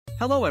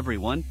Hello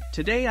everyone,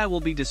 today I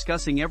will be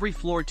discussing every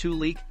Floor 2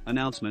 leak,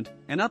 announcement,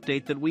 and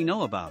update that we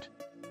know about.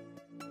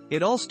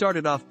 It all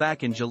started off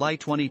back in July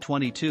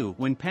 2022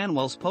 when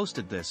Panwells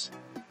posted this.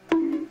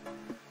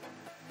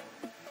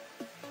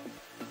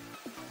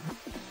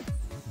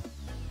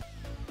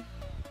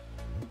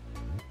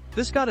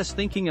 This got us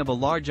thinking of a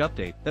large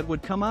update that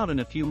would come out in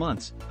a few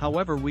months,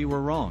 however we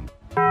were wrong.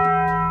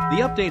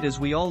 The update, as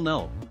we all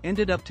know,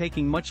 ended up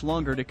taking much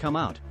longer to come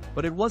out,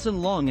 but it wasn't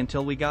long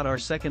until we got our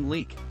second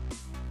leak.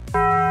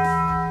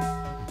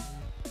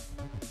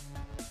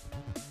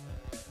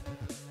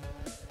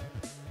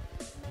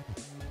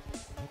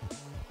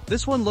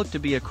 This one looked to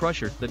be a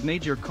crusher that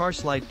made your car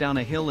slide down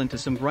a hill into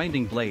some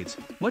grinding blades,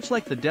 much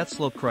like the Death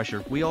Slope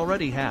crusher we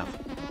already have.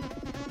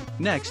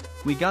 Next,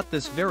 we got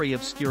this very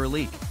obscure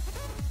leak.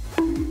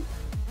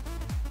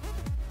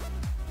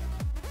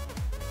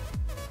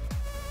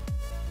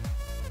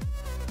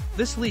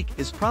 This leak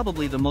is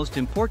probably the most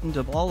important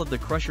of all of the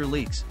crusher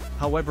leaks,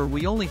 however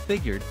we only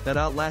figured that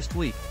out last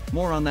week,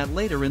 more on that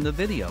later in the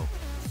video.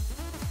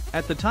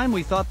 At the time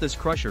we thought this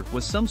crusher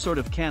was some sort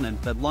of cannon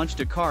that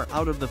launched a car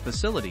out of the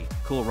facility,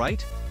 cool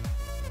right?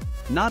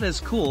 Not as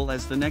cool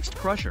as the next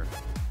crusher.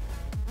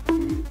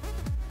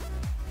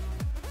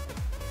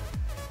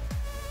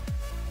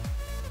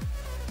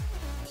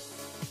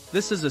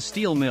 This is a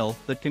steel mill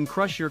that can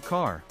crush your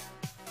car.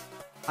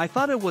 I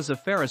thought it was a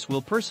Ferris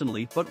wheel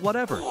personally, but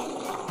whatever.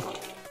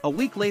 A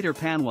week later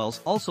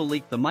Panwells also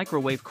leaked the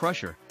microwave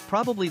crusher,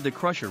 probably the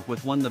crusher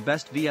with won the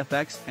best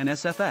VFX and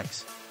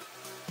SFX.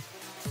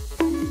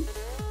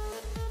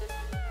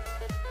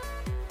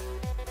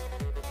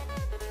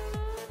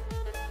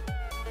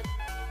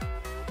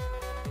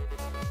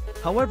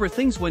 However,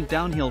 things went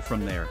downhill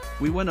from there.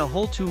 We went a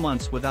whole 2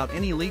 months without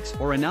any leaks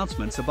or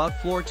announcements about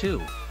Floor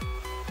 2.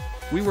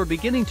 We were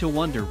beginning to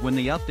wonder when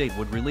the update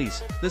would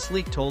release. This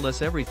leak told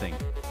us everything.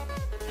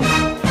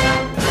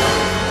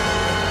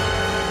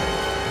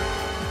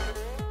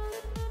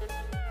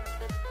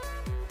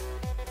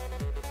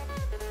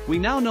 We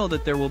now know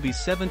that there will be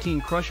 17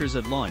 crushers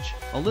at launch,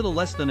 a little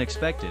less than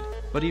expected,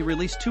 but he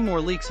released 2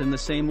 more leaks in the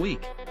same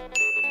week.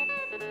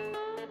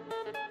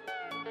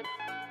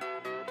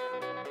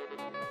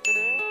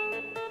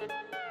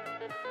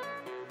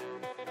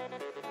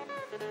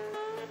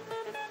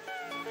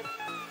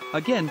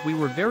 Again, we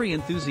were very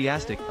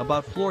enthusiastic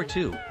about Floor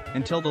 2,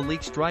 until the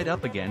leaks dried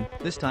up again,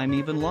 this time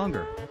even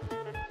longer.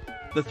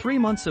 The 3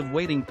 months of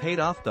waiting paid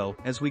off though,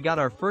 as we got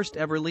our first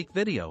ever leak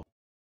video.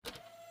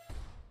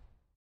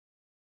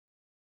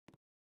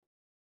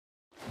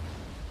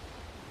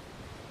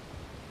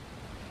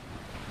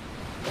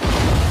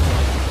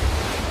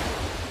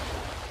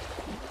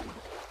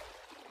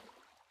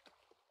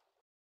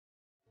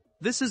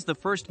 This is the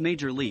first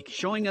major leak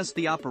showing us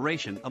the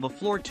operation of a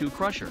Floor 2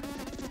 crusher.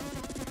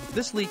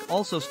 This leak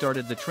also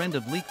started the trend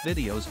of leak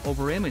videos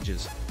over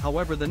images,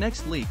 however the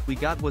next leak we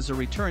got was a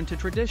return to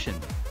tradition.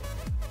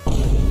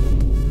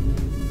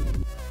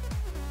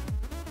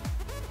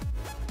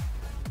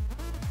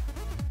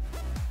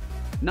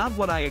 Not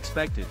what I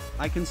expected,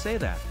 I can say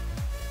that.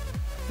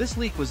 This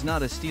leak was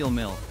not a steel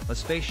mill, a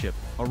spaceship,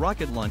 a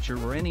rocket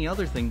launcher or any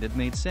other thing that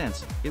made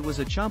sense, it was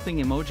a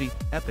chomping emoji,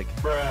 epic.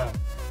 Bruh.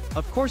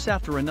 Of course,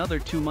 after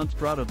another 2-month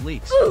drought of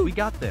leaks, we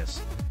got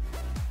this.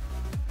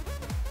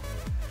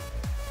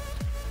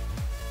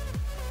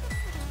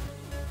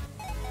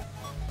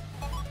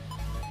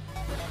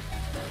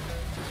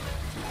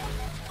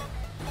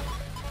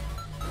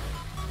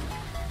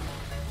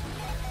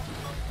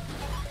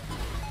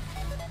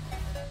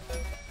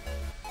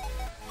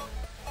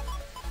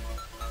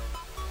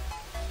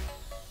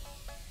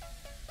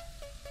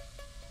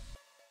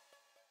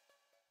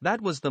 That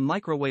was the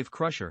microwave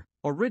crusher,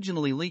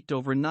 originally leaked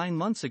over 9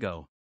 months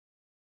ago.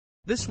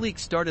 This leak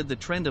started the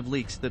trend of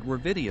leaks that were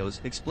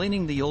videos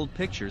explaining the old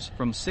pictures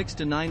from 6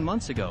 to 9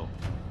 months ago.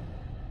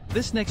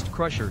 This next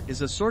crusher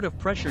is a sort of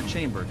pressure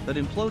chamber that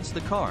implodes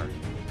the car.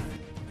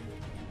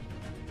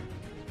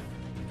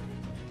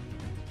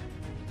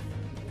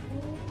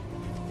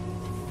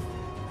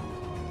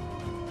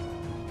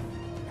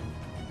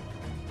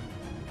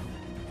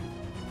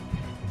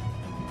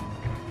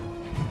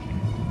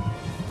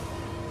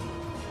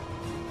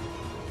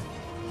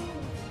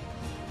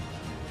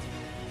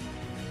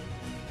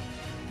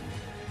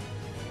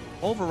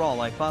 Overall,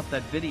 I thought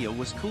that video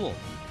was cool.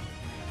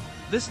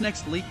 This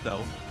next leak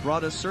though,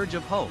 brought a surge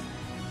of hope.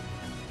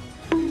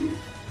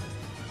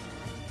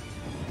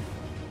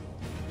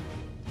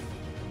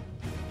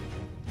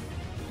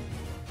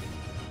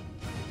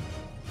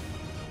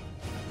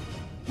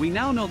 We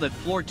now know that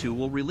Floor 2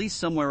 will release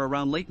somewhere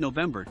around late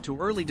November to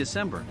early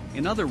December,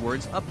 in other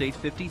words update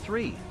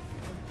 53.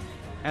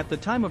 At the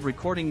time of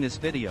recording this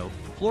video,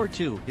 Floor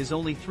 2 is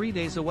only 3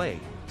 days away,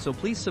 so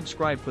please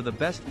subscribe for the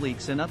best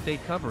leaks and update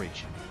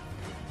coverage.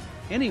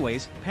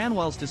 Anyways,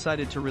 Panwells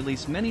decided to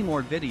release many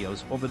more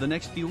videos over the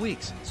next few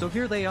weeks, so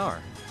here they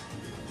are.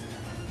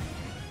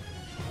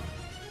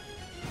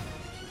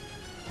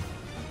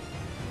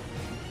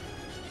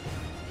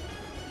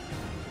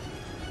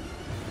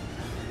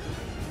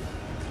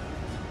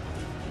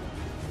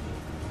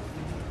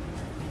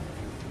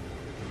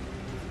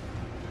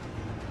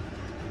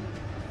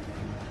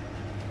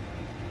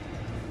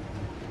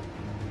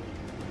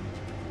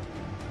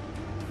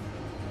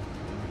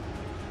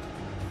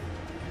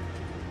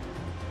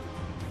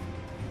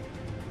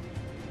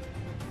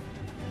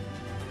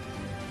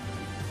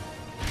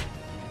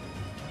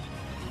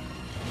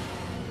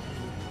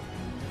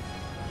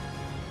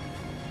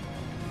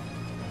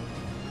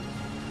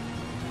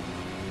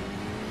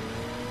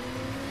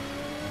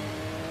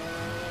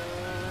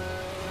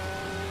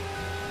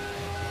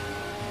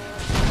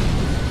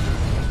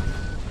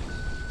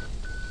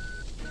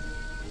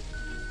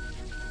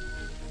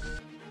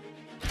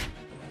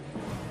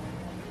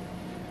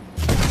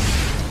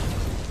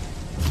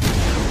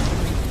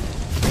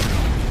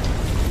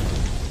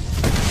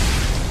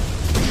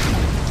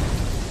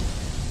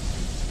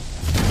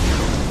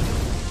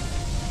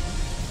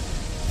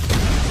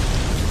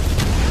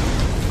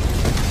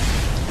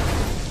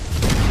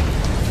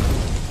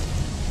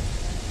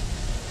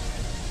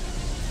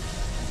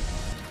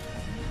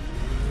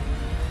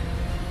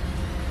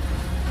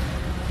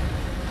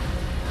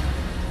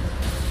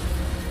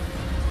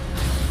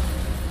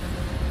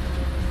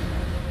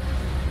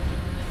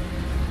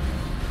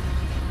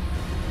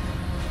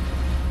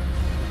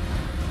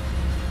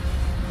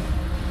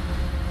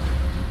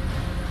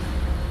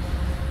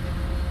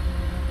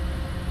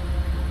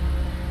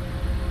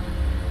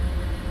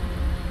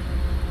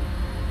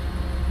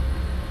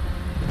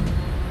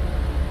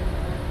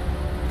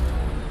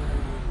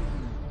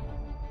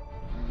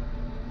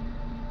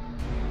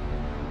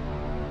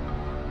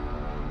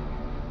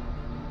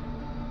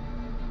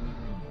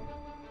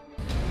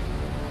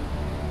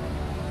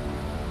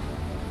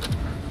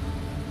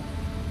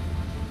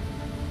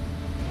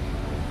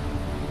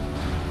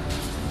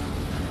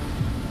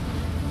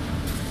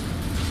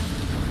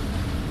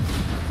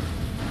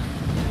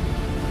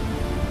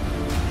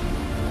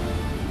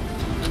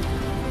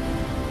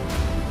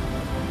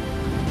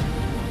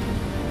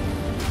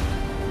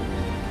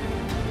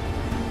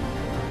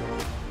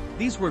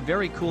 These were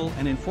very cool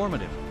and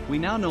informative. We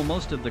now know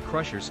most of the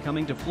crushers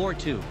coming to floor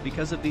 2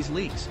 because of these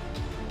leaks.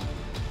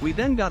 We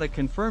then got a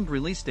confirmed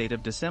release date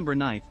of December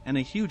 9th and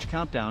a huge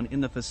countdown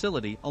in the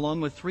facility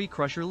along with 3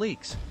 crusher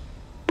leaks.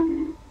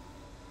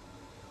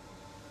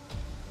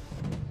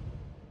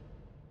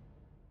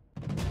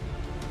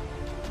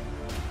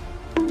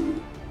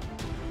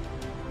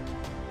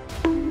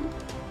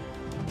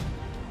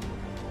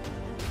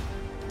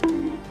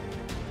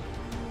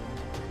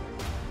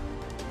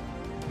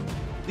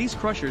 These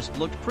crushers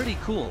looked pretty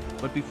cool,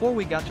 but before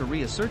we got to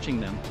researching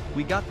them,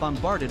 we got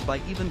bombarded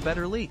by even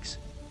better leaks.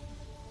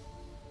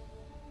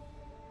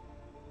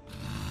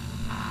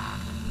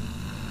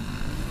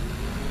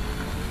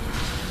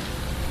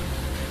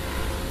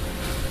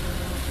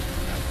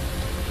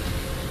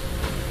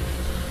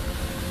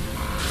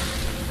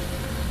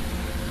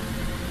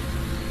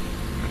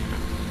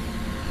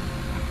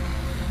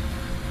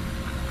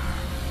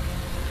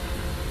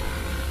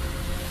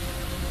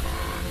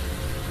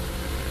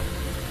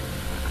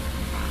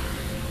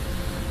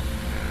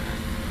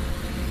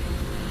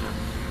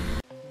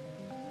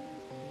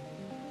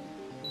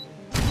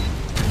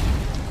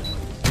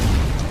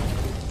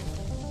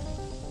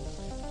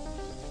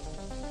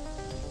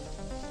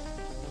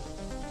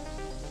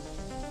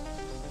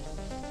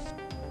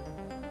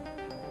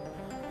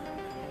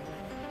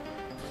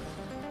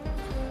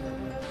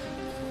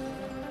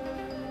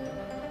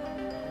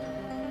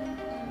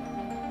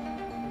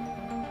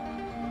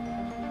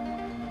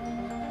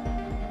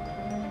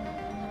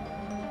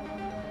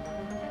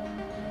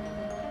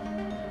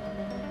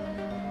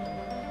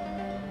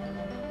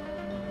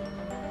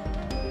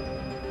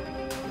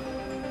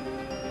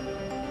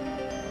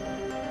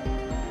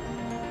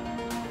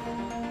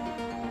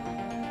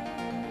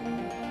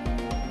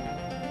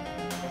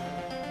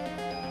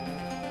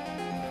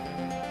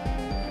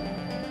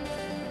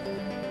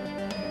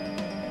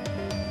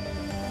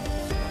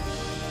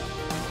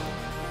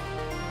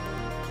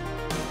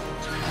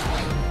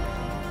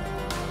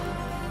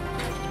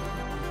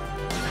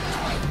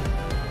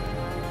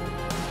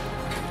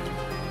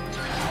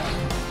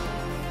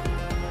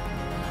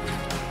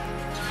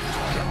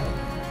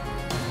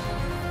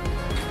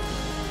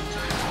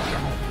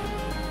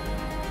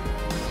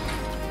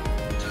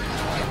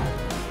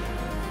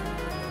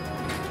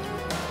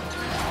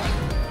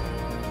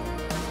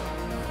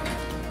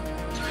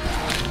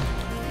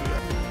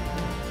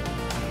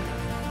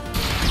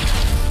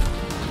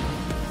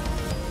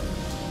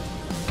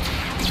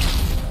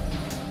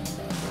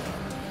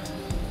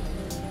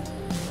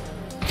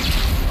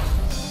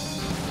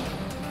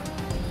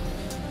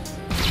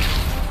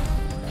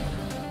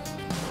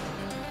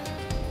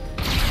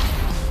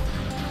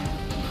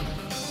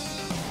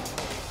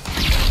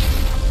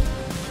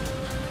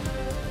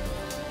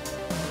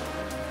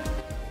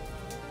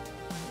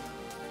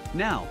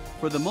 Now,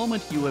 for the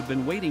moment you have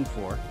been waiting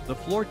for, the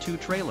Floor 2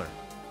 trailer.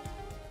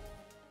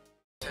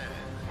 10,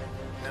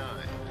 9,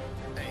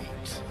 8,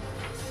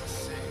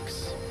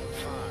 6,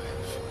 5,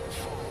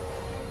 4,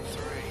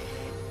 3,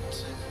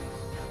 2,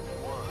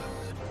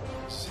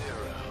 1, 0.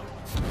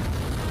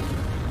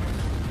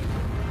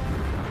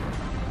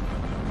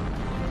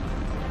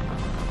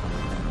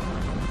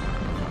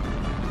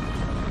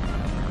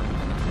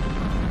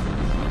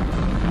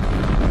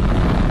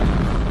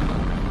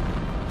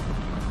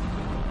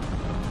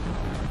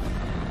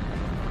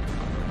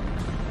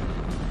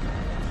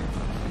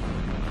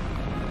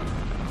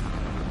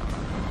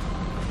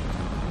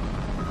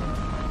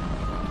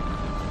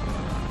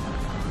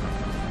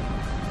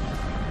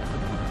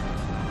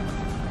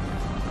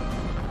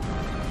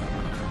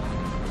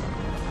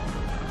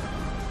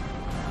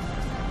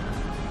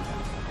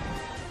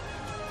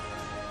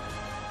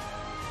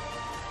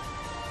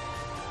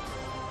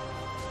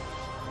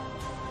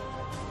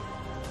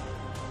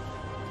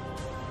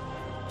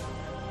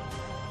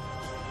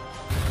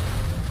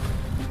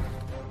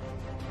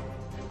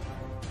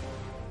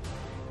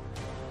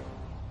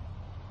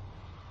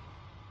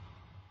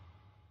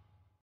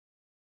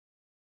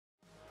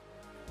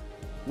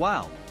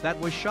 Wow, that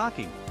was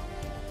shocking.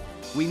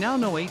 We now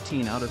know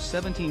 18 out of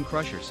 17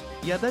 crushers.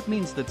 Yeah, that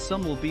means that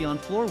some will be on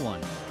floor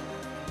 1.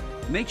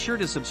 Make sure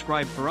to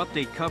subscribe for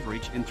update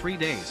coverage in 3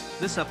 days.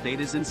 This update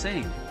is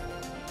insane.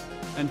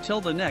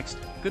 Until the next,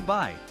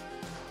 goodbye.